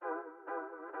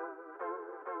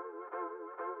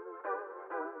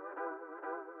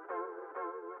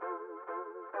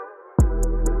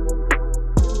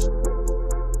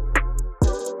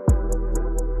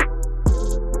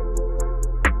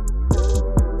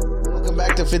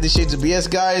back to 50 Shades of BS,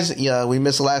 guys. Yeah, we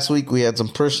missed last week. We had some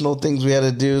personal things we had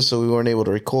to do, so we weren't able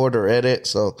to record or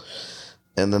edit.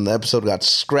 And then the episode got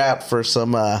scrapped for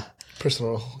some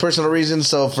personal reasons.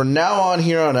 So for now on,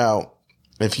 here on out,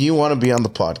 if you want to be on the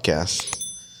podcast,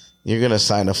 you're gonna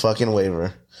sign a fucking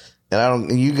waiver,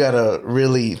 and you gotta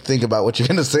really think about what you're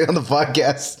gonna say on the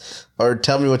podcast, or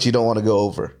tell me what you don't want to go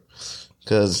over,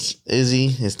 because Izzy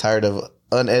is tired of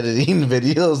unediting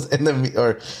videos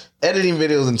or editing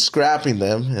videos and scrapping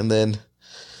them. And then,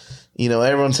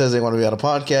 everyone says they want to be on a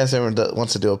podcast. Everyone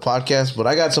wants to do a podcast, but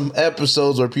I got some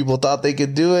episodes where people thought they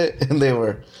could do it and they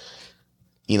were,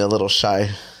 a little shy,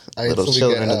 little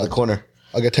children in the corner.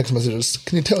 I'll get text messages.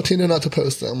 Can you tell Tina not to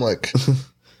post it? I'm like,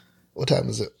 what time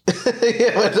is it?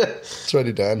 It's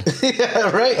already done.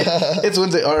 Yeah, right. It's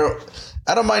Wednesday. Or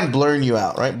I don't mind blurring you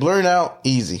out, right? Blurring out,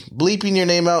 easy. Bleeping your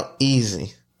name out,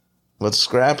 easy. But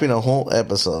scrapping a whole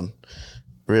episode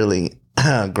really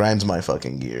grinds my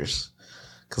fucking gears.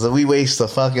 Because if we waste a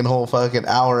fucking whole fucking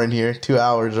hour in here, 2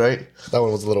 hours, right? That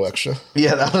one was a little extra.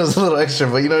 Yeah, that was a little extra,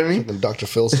 but you know what I mean? Fucking Dr.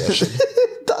 Phil session.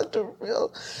 Dr.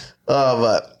 Phil.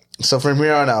 So from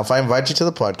here on out, if I invite you to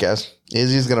the podcast,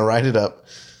 Izzy's going to write it up.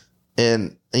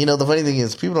 And, the funny thing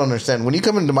is, people don't understand. When you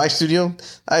come into my studio,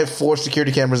 I have 4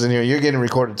 security cameras in here. You're getting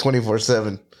recorded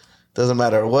 24/7. Doesn't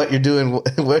matter what you're doing,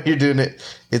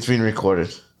 it's being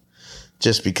recorded.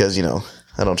 Just because,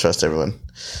 I don't trust everyone.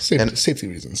 Safety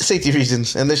reasons. Safety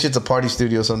reasons. And this shit's a party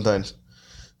studio sometimes.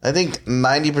 I think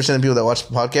 90% of people that watch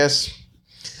podcasts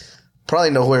probably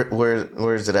know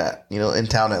where is it at, in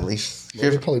town at least.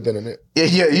 Yeah, you've probably been in it.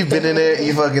 Yeah, you've been in it.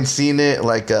 You've fucking seen it.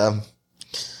 Like,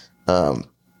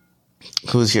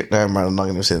 who's here? I'm not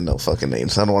going to say no fucking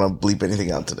names. I don't want to bleep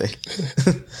anything out today.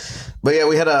 But yeah,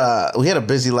 we had a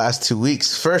busy last 2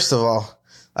 weeks. First of all,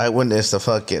 I witnessed a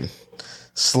fucking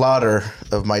slaughter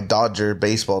of my Dodger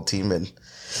baseball team, and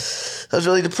I was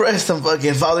really depressed on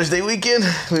fucking Father's Day weekend.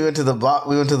 We went to the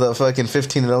fucking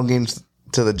 15-0 games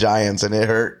to the Giants, and it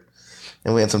hurt.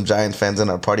 And we had some Giants fans in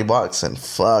our party box, and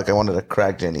fuck, I wanted to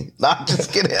crack Jenny. Nah,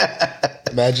 just kidding.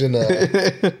 Imagine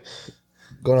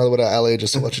going all the way to LA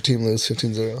just to watch your team lose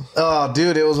 15-0. Oh,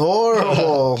 dude, it was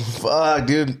horrible. Fuck,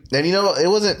 dude. And it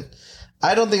wasn't,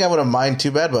 I don't think I would have minded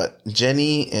too bad, but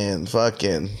Jenny and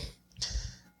fucking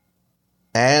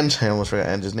I almost forgot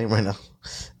Andrew's name right now.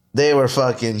 They were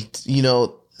fucking,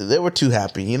 they were too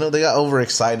happy. They got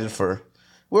overexcited we're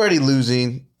already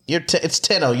losing. It's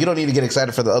 10-0. You don't need to get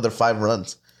excited for the other 5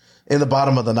 runs in the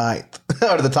bottom of the ninth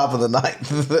or the top of the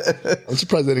ninth. I'm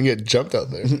surprised they didn't get jumped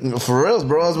out there. For real,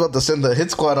 bro. I was about to send the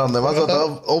hit squad on them. I was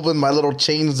about to open my little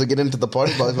chains to get into the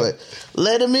party box. Like,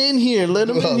 let him in here. Let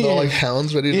him in here. They're like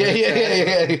hounds ready to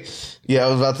Yeah. Yeah, I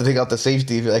was about to take out the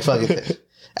safety. Like, fuck it.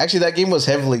 Actually, that game was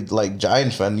heavily like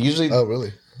Giants fan. Usually, oh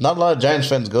really? Not a lot of Giants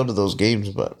fans go to those games,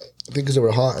 but I think because they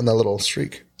were hot in that little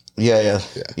streak. Yeah.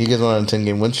 You guys went on a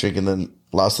 10-game win streak and then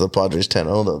lost to the Padres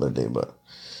 10-0 the other day, but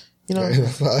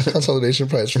consolidation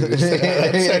prize for you.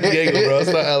 San Diego, bro.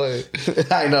 It's not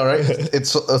LA. I know, right?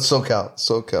 It's SoCal.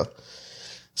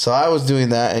 So I was doing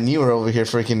that, and you were over here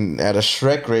freaking at a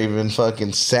Shrek rave in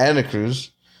fucking Santa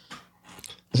Cruz.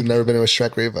 If you've never been to a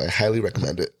Shrek rave, I highly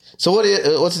recommend it. So what's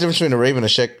the difference between a rave and a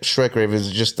Shrek rave? Is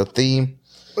it just the theme?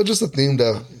 Well, just a themed,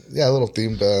 a little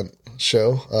themed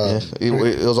show.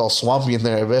 It was all swampy in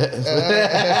there, I bet.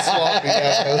 Swampy,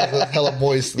 yeah. It was hella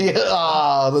moist.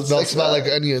 Yeah, smelled like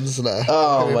onions. Nah.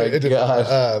 Oh my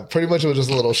god! Pretty much, it was just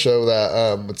a little show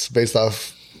that it's based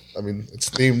off. I mean, it's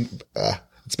themed.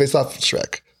 It's based off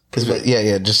Shrek.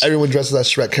 Yeah. Just everyone dresses as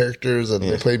Shrek characters, and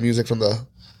they play music from the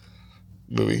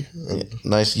movie.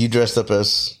 Nice. You dressed up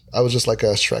as. I was just like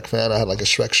a Shrek fan. I had like a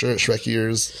Shrek shirt, Shrek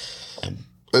ears.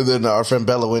 And then our friend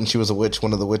Bella went. She was a witch,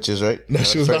 one of the witches, right? No,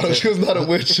 she was not a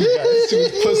witch. She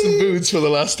was Puss in Boots for the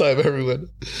last time, everyone.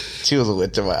 She was a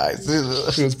witch in my eyes.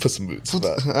 She was Puss in Boots. I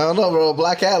don't know, bro. A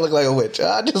black hat looked like a witch.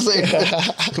 I just say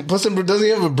Puss in Boots. Does he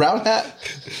have a brown hat?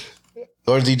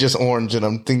 Or is he just orange? And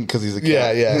I'm thinking because he's a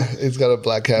cat. Yeah. He's got a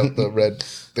black hat with a red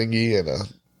thingy and a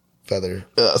feather.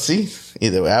 See?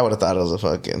 Either way, I would have thought it was a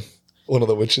fucking... one of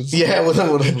the witches. Yeah, one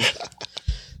of them.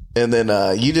 And then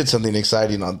you did something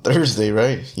exciting on Thursday,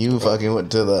 right? You fucking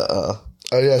went to the...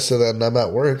 Oh, yeah. So then I'm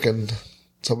at work and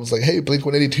someone's like, hey,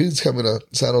 Blink-182 is coming to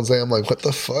San Jose. I'm like, what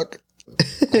the fuck?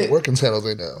 I work in San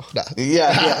Jose now. Nah.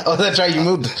 Yeah. Oh, that's right. You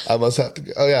moved. I must have to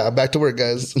go. Oh, yeah. I'm back to work,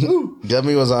 guys.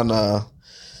 Gummy was on a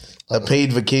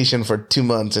paid vacation for 2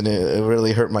 months and it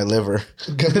really hurt my liver.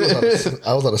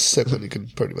 I was on a sick one, you can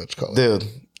pretty much call it. Dude,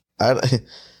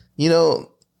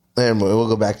 anyway, we'll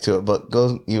go back to it, but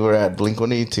you were at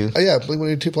Blink-182. Oh, yeah,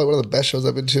 Blink-182, probably one of the best shows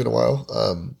I've been to in a while.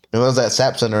 It was at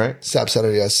SAP Center, right? SAP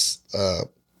Center, yes.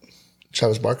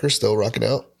 Travis Barker still rocking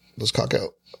out. Let's cock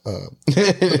out.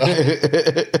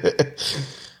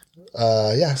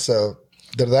 Yeah, so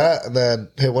did that, and then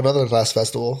hit one other last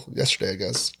festival yesterday, I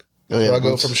guess. Oh, yeah, so I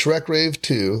go from Shrek Rave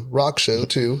to Rock Show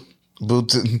to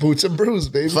Boots and Brews,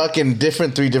 baby. Fucking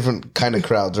three different kind of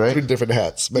crowds, right? 3 different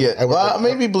hats. But yeah, well,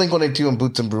 maybe Blink-182 and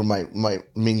Boots and Brew might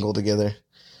mingle together.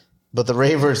 But the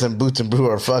ravers and Boots and Brew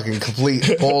are fucking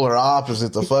complete polar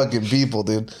opposites of fucking people,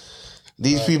 dude.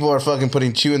 These people are fucking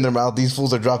putting chew in their mouth. These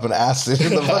fools are dropping acid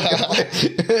in the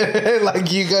fucking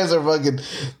like you guys are fucking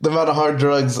the amount of hard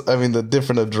drugs. I mean, the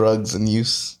different of drugs and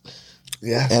use,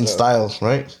 and styles,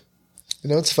 right? You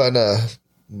know, it's fun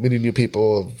meeting new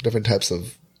people of different types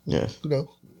of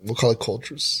we'll call it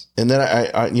cultures. And then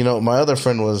I my other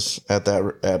friend was at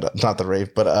not the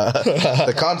rave, but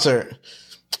the concert.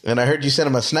 And I heard you sent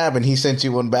him a snap, and he sent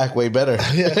you one back way better.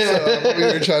 Yeah, so we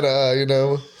were trying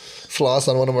to, floss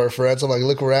on one of our friends. I'm like,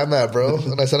 look where I'm at, bro.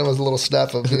 And I sent him a little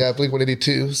snap of me at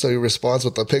Blink-182. So he responds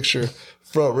with a picture,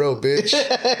 front row, bitch.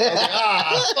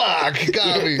 I was like, fuck,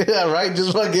 got me. Yeah, right?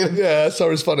 Just fucking. Yeah, so I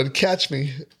responded, catch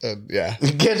me. And yeah.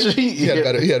 Catch me? He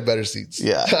had better seats.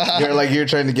 Yeah. You're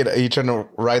trying to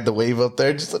ride the wave up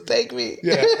there just to take me.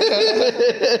 Yeah.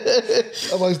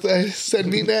 I'm like, send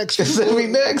me next. Send me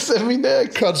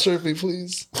next. Crowd surf me,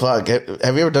 please. Fuck. Have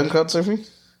you ever done crowd surfing?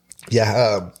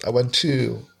 Yeah. I went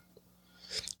to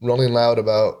Rolling Loud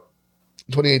about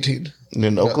 2018.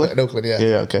 In Oakland? In Oakland, yeah.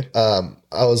 Yeah, okay.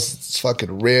 I was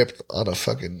fucking ripped on a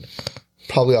fucking,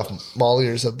 probably off Molly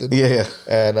or something. Yeah.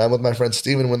 And I'm with my friend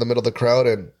Steven. We're in the middle of the crowd,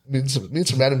 and me and some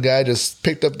random guy just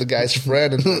picked up the guy's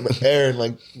friend and in the air, and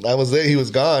like, I was there. He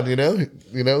was gone, he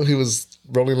was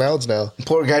Rolling Louds now.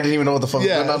 Poor guy didn't even know what the fuck was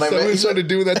going on. So we started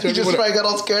doing that to him. He just probably got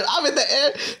all scared. I'm in the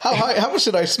air. How high? How much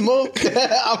should I smoke?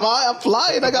 I'm high. I'm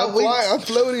flying. I got wings. I'm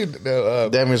floating. No,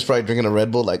 Damn, he was probably drinking a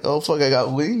Red Bull like, oh, fuck, I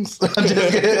got wings.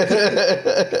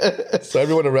 So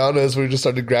everyone around us, we just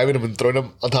started grabbing them and throwing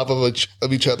them on top of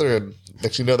each other, and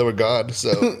next thing you know, they were gone.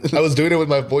 So I was doing it with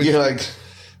my boy. You're like...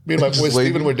 Me and my boy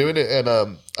Steven were doing it, and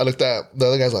I looked at the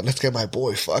other guy's like, let's get my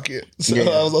boy, fuck it. So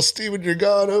I was like, Steven, you're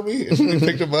gone, homie. And we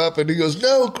picked him up, and he goes,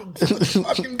 no,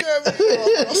 fucking get me.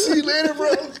 I'll see you later,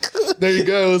 bro. There he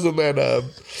goes. And then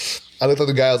I looked at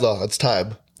the guy, I was like, it's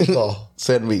time.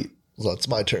 Send me. I was like, it's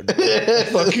my turn.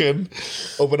 Fucking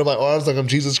open up my arms like I'm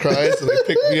Jesus Christ, and they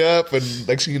pick me up, and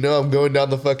next thing you know, I'm going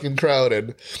down the fucking crowd,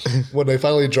 and when they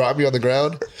finally drop me on the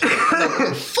ground, I'm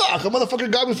like, fuck, a motherfucker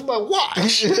got me for my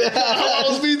watch. I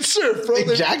was being surfed, bro.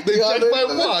 They jacked my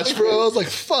watch, bro. I was like,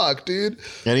 fuck, dude.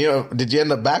 And did you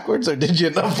end up backwards, or did you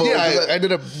end up forward? Yeah, I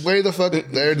ended up way the fuck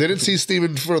there. They didn't see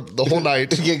Steven for the whole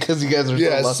night. Yeah, because you guys were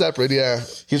so separate, yeah.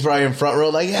 He's probably in front row,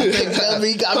 like, yeah, thanks,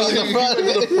 he got me in the front.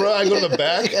 I go to the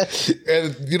back.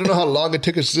 And you don't know how long it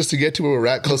took us just to get to where we're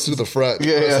at, close to the front.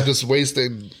 Yeah. Just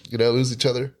wasting, lose each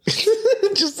other.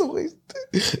 Just a waste.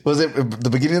 Was it the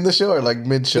beginning of the show or like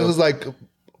mid-show? It was like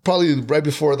probably right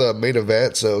before the main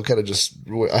event, so kind of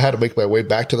I had to make my way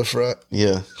back to the front.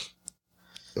 Yeah.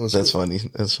 That's funny.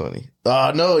 That's funny.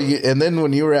 No, and then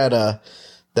when you were at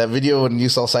that video when you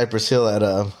saw Cypress Hill at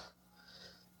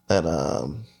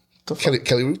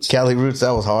Kelly Roots? Cali Roots,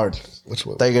 that was hard. Which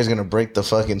one? I thought you guys were going to break the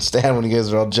fucking stand when you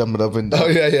guys were all jumping up and down. Oh,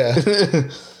 yeah.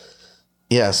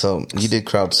 Yeah, so you did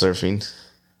crowd surfing.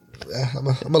 Yeah,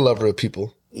 I'm a lover of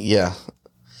people. Yeah.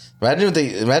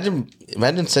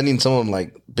 Imagine sending someone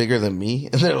like bigger than me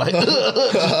and they're like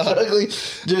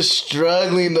just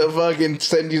struggling to fucking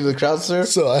send you to the crowd surf.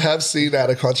 So I have seen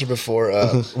at a concert before,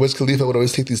 Wiz Khalifa would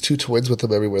always take these 2 twins with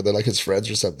him everywhere. They're like his friends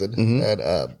or something. Mm-hmm.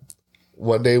 And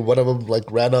one day, one of them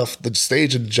like ran off the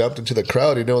stage and jumped into the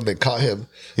crowd, and they caught him.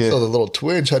 Yeah. So the little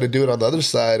twin tried to do it on the other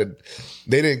side, and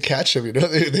they didn't catch him.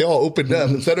 They all opened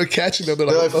up instead of catching them. They're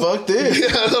like, "Fuck this!"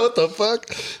 Yeah, what the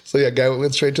fuck? So yeah, guy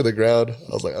went straight to the ground.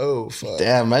 I was like, "Oh fuck!"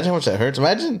 Damn, imagine how much that hurts.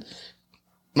 Imagine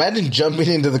jumping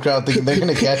into the crowd thinking they're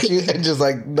gonna catch you, and just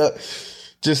like no.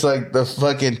 Just like the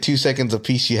fucking 2 seconds of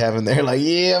peace you have in there. Like,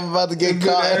 yeah, I'm about to get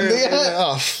caught.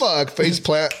 Oh, fuck. Face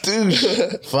plant. Dude.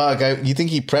 Fuck. You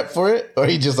think he prepped for it? Or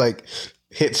he just like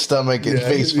hit stomach and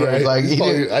face first? Like,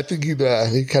 I think he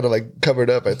kind of like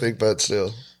covered up, I think, but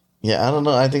still. Yeah, I don't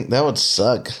know. I think that would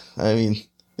suck. I mean,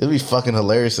 it'd be fucking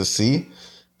hilarious to see.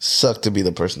 Suck to be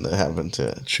the person that happened to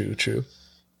it. True.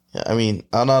 Yeah, I mean,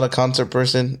 I'm not a concert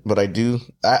person, but I do.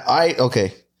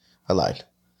 Okay. I lied.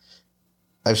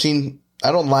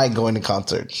 I don't like going to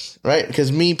concerts, right?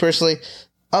 Because me personally,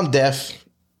 I'm deaf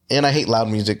and I hate loud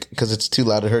music because it's too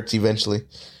loud. It hurts eventually.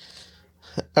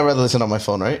 I'd rather listen on my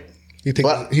phone, right? He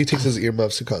takes his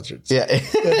earmuffs to concerts. Yeah.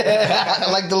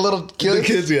 Like the little kids. The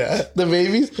kids, yeah. The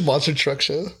babies. The monster truck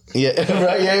show. Yeah,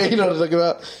 right. Yeah, you know what I'm talking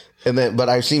about. But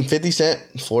I've seen 50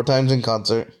 Cent 4 times in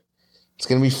concert. It's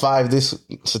going to be 5 this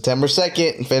September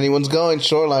 2nd. If anyone's going,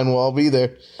 Shoreline will all be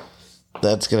there.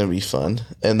 That's going to be fun.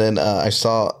 And then I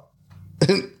saw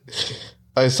fucking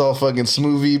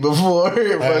Smoothie before.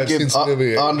 Fucking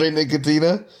Smoothie, Andre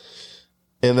Nicotina.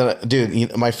 And then,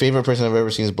 dude, my favorite person I've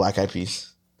ever seen is Black Eyed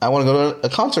Peas. I want to go to a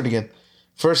concert again.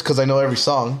 First, because I know every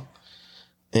song.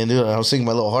 And, dude, I was singing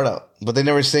my little heart out. But they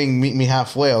never sang Meet Me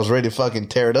Halfway. I was ready to fucking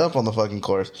tear it up on the fucking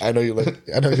chorus. I know you love them.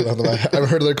 I've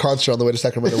heard of their concert on the way to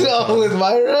Sacramento. With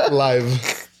Myra?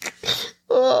 Live.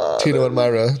 Tino and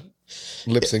Myra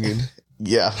lip singing.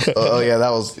 Yeah. Yeah,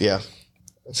 that was, yeah.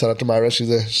 Shout out to Myra. She's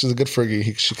a good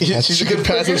Fergie. She's a good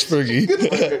passive Fergie.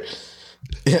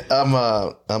 Yeah, I'm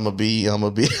a B.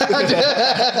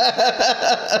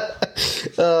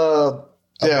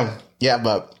 Yeah,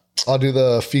 but I'll do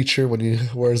the feature when you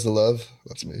Where's the Love.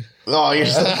 That's me. Oh, you're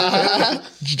so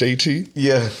JT.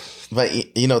 Yeah, but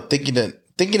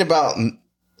thinking about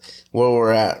where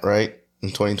we're at right in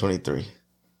 2023.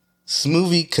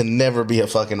 Smoothie can never be a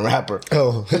fucking rapper.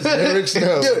 Oh, his lyrics,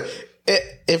 no. Dude,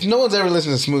 if no one's ever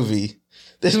listened to Smoothie,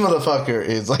 this motherfucker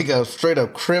is like a straight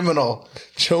up criminal.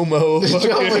 Chomo.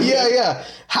 Yeah.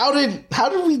 How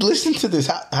did we listen to this?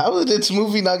 How did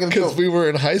Smoothie not gonna go? Because we were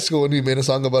in high school and he made a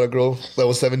song about a girl that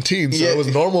was 17, so it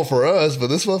was normal for us. But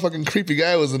this motherfucking creepy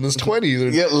guy was in his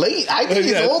 20s. Yeah, late. I think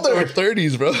he's older. Or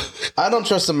 30s, bro. I don't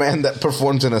trust a man that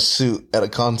performs in a suit at a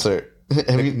concert.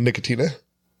 Nicotina?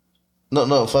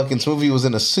 No. Fucking Smoothie was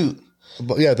in a suit.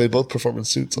 But yeah, they both perform in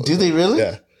suits. Do they really?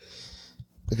 Yeah.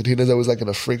 Nicotina's always like in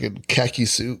a freaking khaki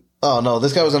suit. Oh no,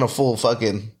 this guy was in a full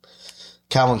fucking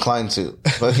Calvin Klein suit.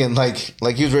 Fucking like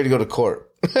he was ready to go to court.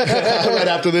 Right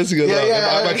after this, he goes,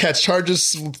 I might catch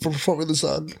charges for performing the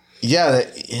song. Yeah,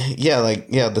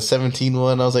 the 17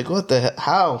 one. I was like, what the hell?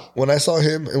 How? When I saw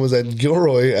him, it was at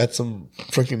Gilroy at some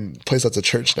freaking place that's a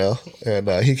church now. And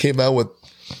he came out with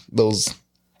those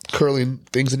curling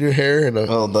things in your hair and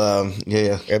and then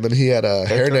he had a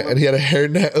hairnet and he had a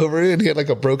hairnet over it and he had like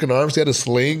a broken arm, so he had a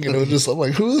sling and it was just, I'm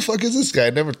like, who the fuck is this guy?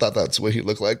 I never thought that's what he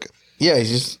looked like. Yeah,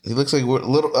 he looks like a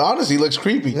little, honestly, he looks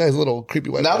creepy. Yeah, he's a little creepy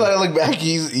white guy. Now that I look back,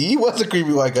 he was a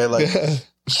creepy white guy, like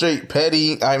straight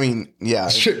petty. I mean, yeah.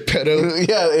 Straight pedo.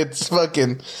 Yeah, it's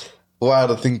fucking wild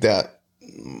to think that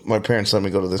my parents let me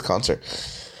go to this concert.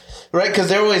 Right, because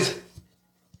they're always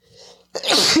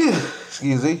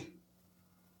excuse me.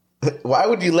 Why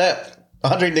would you let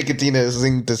Andre Nicotina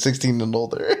sing to 16 and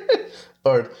older?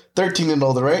 Or 13 and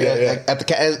older, right? Yeah.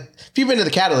 If you've been to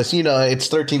the Catalyst, you know it's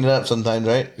 13 and up sometimes,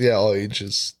 right? Yeah, all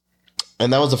ages.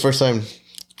 And that was the first time,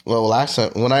 last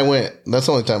time, when I went, that's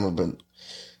the only time I've been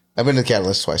to the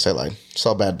Catalyst twice, I lied.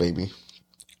 Saw Bad Baby.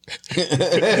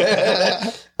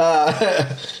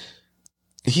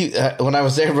 When I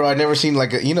was there, bro, I never seen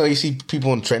you see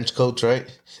people in trench coats, right?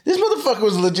 This motherfucker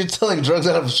was legit selling drugs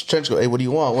out of his trench coat. Hey, what do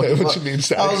you want? What you mean,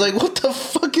 Sally? I was like, what the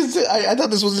fuck is it? I thought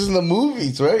this was just in the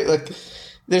movies, right? Like,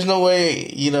 there's no way,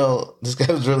 this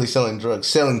guy was really selling drugs.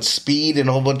 Selling speed and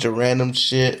a whole bunch of random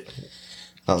shit.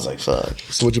 I was like, fuck.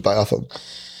 So what'd you buy off him?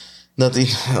 Nothing.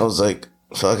 I was like,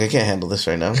 fuck, I can't handle this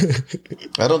right now.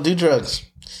 I don't do drugs.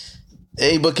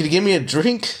 Hey, but can you give me a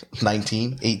drink?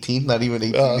 19, 18, not even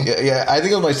 18. Yeah, I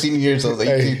think it was my senior year, so I was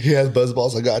 18. Hey, he has buzz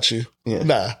balls, I got you. Yeah.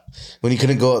 Nah. When he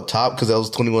couldn't go up top because I was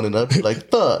 21 and up, like,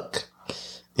 fuck.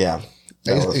 Yeah.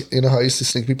 You know how I used to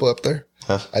sneak people up there?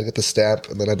 Huh? I'd get the stamp,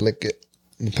 and then I'd lick it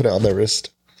and put it on their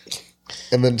wrist.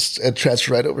 And then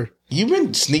transfer right over. You've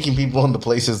been sneaking people into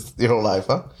places your whole life,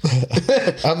 huh?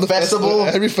 I'm the festival.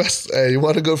 Hey, you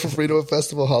want to go for free to a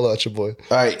festival? Holla at your boy.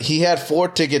 All right. He had 4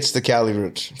 tickets to Cali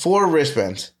Roots, 4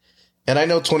 wristbands. And I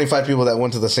know 25 people that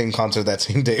went to the same concert that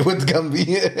same day with Gumby.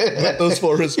 With those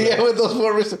 4 wristbands. Yeah, with those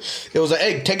 4 wristbands. It was like,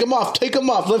 hey, take them off.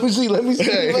 Let me see.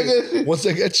 Hey, once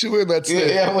I get you in, that's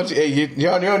it. Yeah,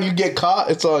 you're on your own. You get caught,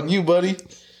 it's on you, buddy.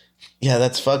 Yeah,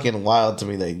 that's fucking wild to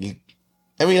me.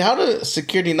 How does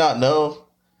security not know?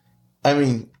 I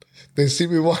mean, they see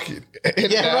me walking.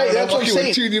 Yeah, right. That's what I'm saying.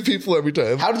 With 2 new people every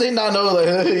time. How do they not know? Like,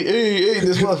 hey,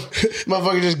 this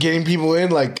motherfucker just getting people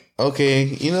in. Like,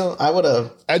 okay, I would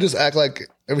have. I just act like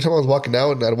every time I was walking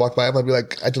out and I'd walk by him, I'd be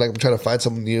like, acting like I'm trying to find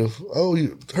something new. Oh,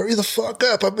 hurry the fuck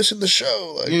up! I'm missing the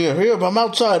show. Like, yeah, hurry up! I'm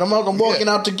outside. I'm walking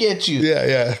out to get you.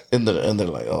 Yeah. And they're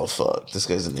like, oh fuck, this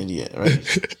guy's an idiot, right?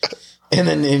 And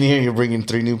then in here you're bringing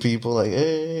 3 new people. Like,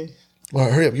 hey. Well,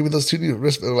 hurry up, give me those 2 new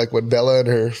wristbands. Like when Bella and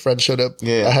her friend showed up,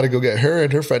 I had to go get her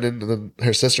and her friend in, and then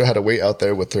her sister had to wait out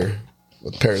there with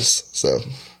Paris. So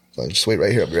I'll just wait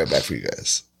right here. I'll be right back for you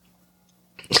guys.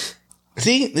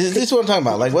 See, this is what I'm talking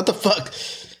about. Like, what the fuck?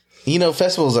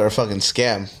 Festivals are a fucking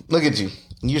scam. Look at you.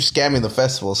 You're scamming the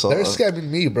festival, so they're scamming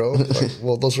me, bro. Like,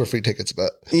 well, those were free tickets,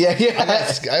 but yeah.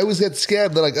 I always get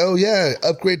scammed. They're like, oh yeah,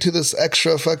 upgrade to this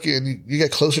extra fucking. You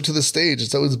get closer to the stage.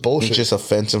 It's always bullshit. It's just a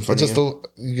fence in front of you.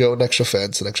 You go an extra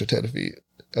fence, an extra 10 feet,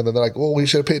 and then they're like, well, we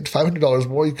should have paid $500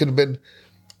 more. You could have been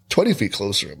 20 feet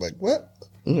closer. I'm like, what?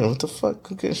 What the fuck?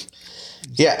 Who cares?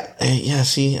 Yeah.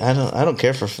 See, I don't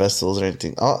care for festivals or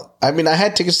anything. I mean, I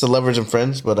had tickets to Lovers and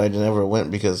Friends, but I never went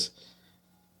because it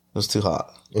was too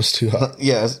hot.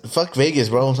 Yeah, fuck Vegas,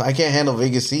 bro. I can't handle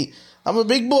Vegas heat. I'm a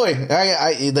big boy.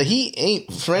 The heat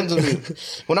ain't friends with me.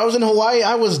 When I was in Hawaii,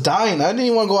 I was dying. I didn't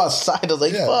even want to go outside. I was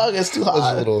like, fuck, it's too hot. It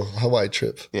was a little Hawaii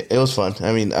trip. Yeah, it was fun.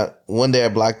 I mean, one day I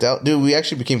blacked out. Dude, we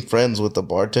actually became friends with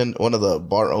one of the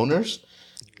bar owners.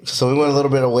 So we went a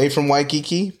little bit away from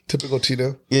Waikiki. Typical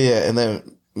Tino. Yeah. And then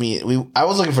I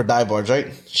was looking for dive bars, right?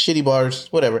 Shitty bars,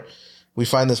 whatever. We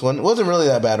find this one. It wasn't really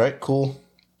that bad, right? Cool.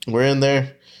 We're in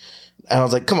there. And I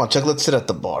was like, come on, Chuck, let's sit at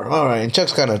the bar. All right. And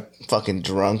Chuck's kind of fucking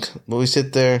drunk. But we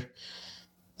sit there.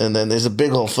 And then there's a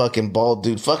big old fucking bald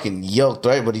dude, fucking yoked,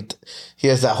 right? But he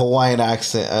has that Hawaiian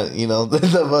accent,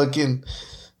 the fucking,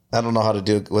 I don't know how to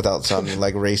do it without sounding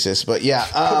like racist. But yeah.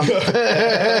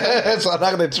 So I'm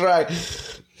not going to try.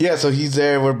 Yeah, so he's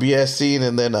there. We're BSing.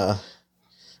 And then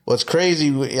what's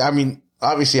crazy, I mean,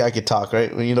 obviously I could talk,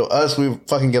 right? Us, we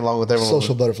fucking get along with everyone.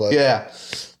 Social butterfly. Yeah.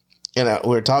 And we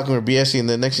were talking, we were BSing, and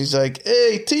the next he's like,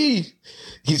 hey, T.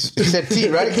 He said T,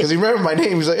 right? Because he remembered my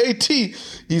name. He's like, hey, T.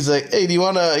 He's like, hey, do you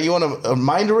want a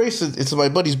mind race? It's my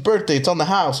buddy's birthday. It's on the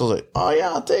house. I was like, oh,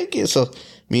 yeah, I'll take it. So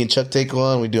me and Chuck take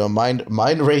one. We do a mind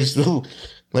race. Ooh,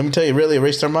 let me tell you, it really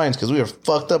erased our minds because we were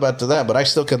fucked up after that, but I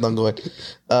still kept on going.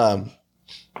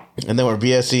 And then we're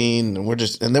BSing,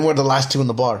 and then we're the last two in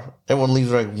the bar. Everyone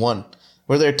leaves like 1.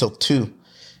 We're there till 2.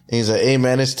 And he's like, hey,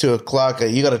 man, it's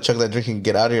 2:00. You got to chuck that drink and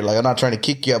get out of here. Like, I'm not trying to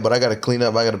kick you out, but I got to clean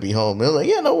up. I got to be home. And I was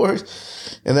like, yeah, no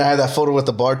worries. And then I had that photo with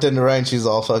the bartender, right? And she's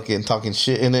all fucking talking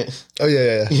shit in it. Oh,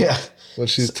 yeah. Yeah. When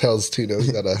she tells Tino,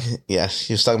 you got to. Yeah,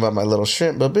 she was talking about my little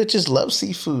shrimp, but bitches love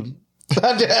seafood. You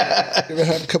ever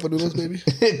had a cup of noodles, maybe?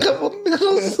 A cup of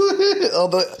noodles.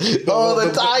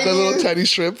 the tiny. The little tiny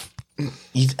shrimp.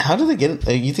 How do they get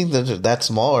it? You think they're that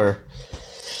small? Or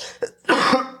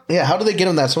yeah, how do they get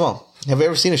them that small? Have you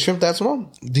ever seen a shrimp that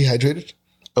small? Dehydrated?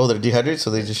 Oh, they're dehydrated, so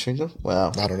they just shrink them?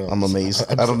 Wow. I don't know. I'm amazed.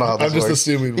 I don't know how this works. works.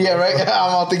 Assuming. Yeah, right? I'm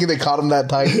all thinking they caught them that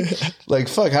tiny. Like,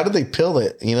 fuck, how did they pill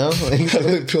it, How did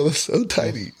they pill it so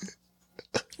tiny?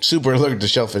 Super allergic to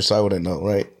shellfish, so I wouldn't know,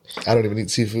 right? I don't even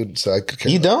eat seafood, so I could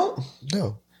care. You don't?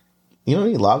 No. You don't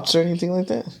eat lobster or anything like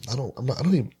that?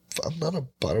 I'm not a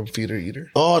bottom feeder eater.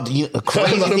 Oh,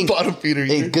 crazy I'm not thing. a bottom feeder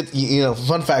eater. Hey, good,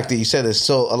 fun fact that you said this.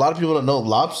 So a lot of people don't know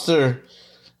lobster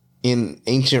in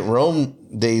ancient Rome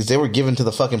days, they were given to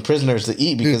the fucking prisoners to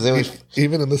eat because they were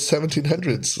even in the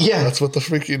 1700s. Yeah, that's what the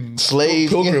freaking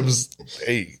slaves pilgrims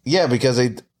ate. Yeah, because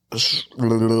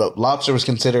lobster was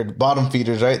considered bottom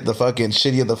feeders, right? The fucking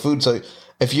shitty of the food. So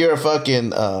if you're a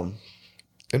fucking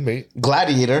inmate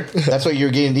gladiator, that's what you're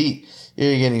getting to eat.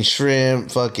 You're getting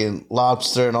shrimp, fucking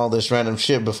lobster, and all this random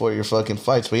shit before your fucking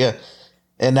fights. But yeah,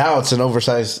 and now it's an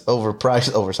overpriced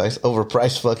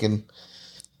fucking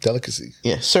delicacy.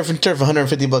 Yeah, surf and turf,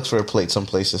 $150 for a plate. Some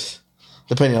places,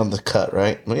 depending on the cut,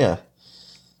 right? But yeah,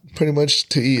 pretty much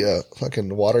to eat a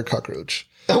fucking water cockroach.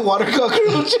 A water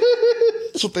cockroach.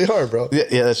 That's what they are, bro.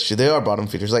 Yeah, that's true. They are bottom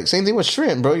feeders. Like same thing with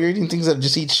shrimp, bro. You're eating things that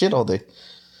just eat shit all day.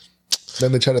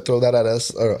 Then they try to throw that at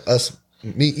us, or us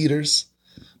meat eaters.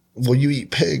 Well, you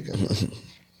eat pig.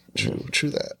 True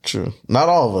that. True. Not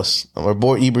all of us. Our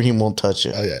boy Ibrahim won't touch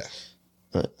it. Oh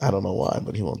yeah. I don't know why,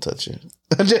 but he won't touch it.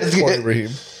 Poor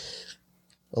Ibrahim.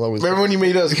 Remember when you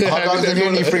made us hot dogs in here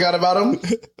and you forgot about them?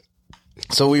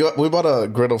 So we bought a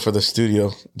griddle for the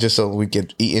studio just so we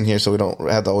could eat in here, so we don't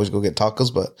have to always go get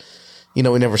tacos. But we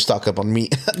never stock up on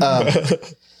meat.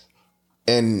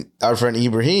 And our friend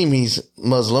Ibrahim, he's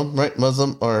Muslim, right?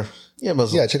 Muslim.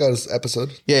 Yeah, check out his episode.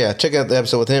 Yeah, check out the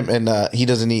episode with him. And he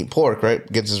doesn't eat pork, right?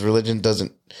 Gets his religion,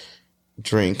 doesn't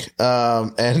drink.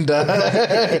 And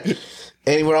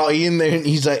we're all eating there, and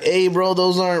he's like, hey, bro,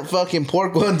 those aren't fucking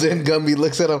pork ones. And Gumby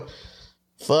looks at him,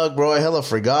 fuck, bro, I hella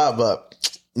forgot, but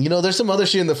there's some other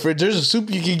shit in the fridge. There's a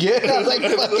soup you can get. I was like,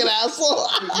 fucking asshole.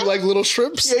 You like little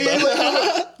shrimps?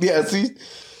 Yeah, see?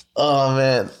 Oh,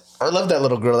 man. I love that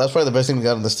little girl. That's probably the best thing we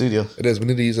got in the studio. It is. We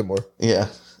need to use it more. Yeah.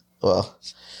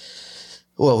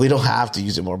 Well, we don't have to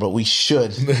use it more, but we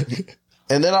should.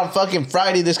 And then on fucking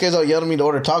Friday, this guy's all yelling at me to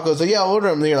order tacos. So, yeah, I'll order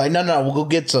them. And you're like, no, we'll go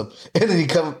get some. And then you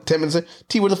come 10 minutes later,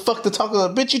 T, where the fuck the tacos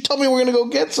are? Bitch, you told me we're going to go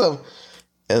get some.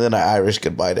 And then I Irish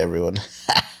goodbye to everyone.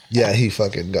 Yeah, he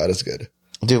fucking got us good.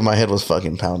 Dude, my head was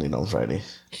fucking pounding on Friday.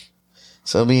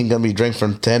 So we ain't gonna be drinking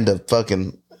from 10 to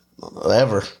fucking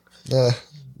ever.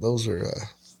 Those are...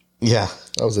 yeah.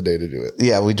 That was the day to do it.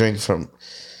 Yeah, we drink from...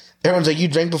 Everyone's like, you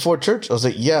drank before church? I was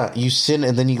like, yeah, you sin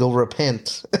and then you go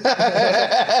repent. What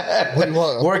do you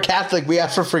want? We're Catholic. We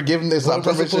ask for forgiveness. What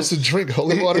am I supposed to drink?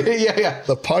 Holy water? Yeah.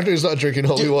 The padre's not drinking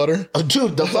holy water.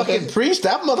 Dude, the fucking priest,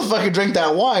 that motherfucker drank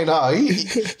that wine, huh?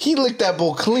 He licked that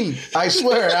bowl clean. I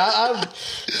swear. I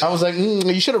was like,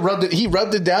 you should have rubbed it. He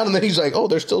rubbed it down and then he's like, oh,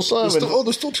 there's still some.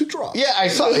 There's still 2 drops. Yeah, I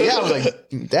saw it. Yeah, I was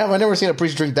like, damn, I never seen a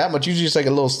priest drink that much. Usually just like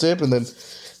a little sip and then...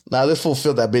 Now, this fool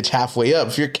filled that bitch halfway up.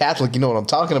 If you're Catholic, you know what I'm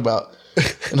talking about.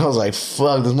 And I was like,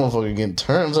 fuck, this motherfucker getting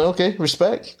turned. I was like, okay,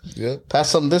 respect. Yeah. Pass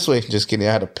something this way. Just kidding.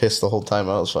 I had to piss the whole time.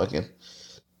 I was fucking...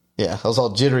 Yeah, I was all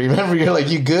jittery. Remember, you're like,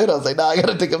 you good? I was like, nah, I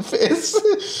gotta take a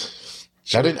piss.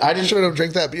 I didn't should have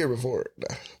drank that beer before.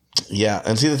 Nah. Yeah,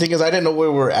 and see, the thing is, I didn't know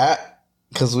where we were at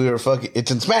because we were fucking...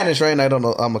 It's in Spanish, right? And I don't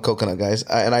know. I'm a coconut, guys.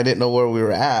 And I didn't know where we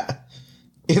were at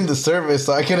in the service,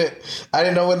 so I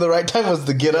didn't know when the right time was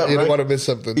to get up. You didn't right? want to miss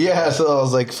something. Yeah, so I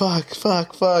was like,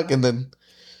 fuck, and then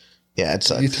it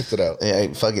sucked. You took it out. Yeah,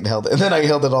 I fucking held it, and then I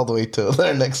held it all the way to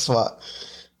our next spot.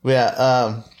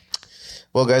 Yeah,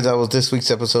 well, guys, that was this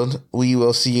week's episode. We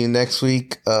will see you next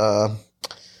week.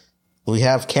 We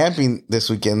have camping this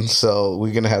weekend, so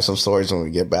we're gonna have some stories when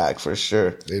we get back for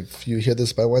sure. If you hear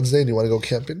this by Wednesday and you want to go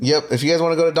camping, yep. If you guys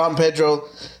want to go to Don Pedro,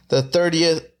 the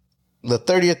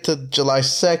 30th to July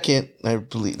 2nd, I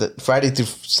believe that Friday through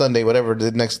Sunday, whatever,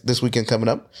 this weekend coming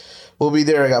up. We'll be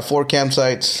there. I got 4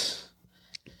 campsites.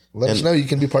 Let us know. You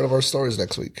can be part of our stories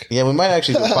next week. Yeah, we might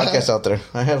actually do a podcast out there.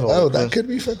 I have that could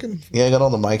be fucking... Yeah, I got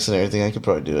all the mics and everything. I could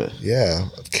probably do it. Yeah,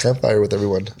 campfire with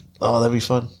everyone. Oh, that'd be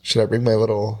fun. Should I bring my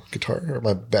little guitar or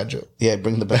my banjo? Yeah,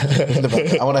 bring the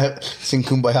banjo. I want to sing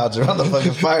Kumbaya around the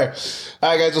fucking fire. All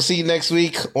right, guys, we'll see you next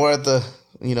week or at the,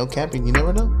 camping. You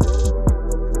never know.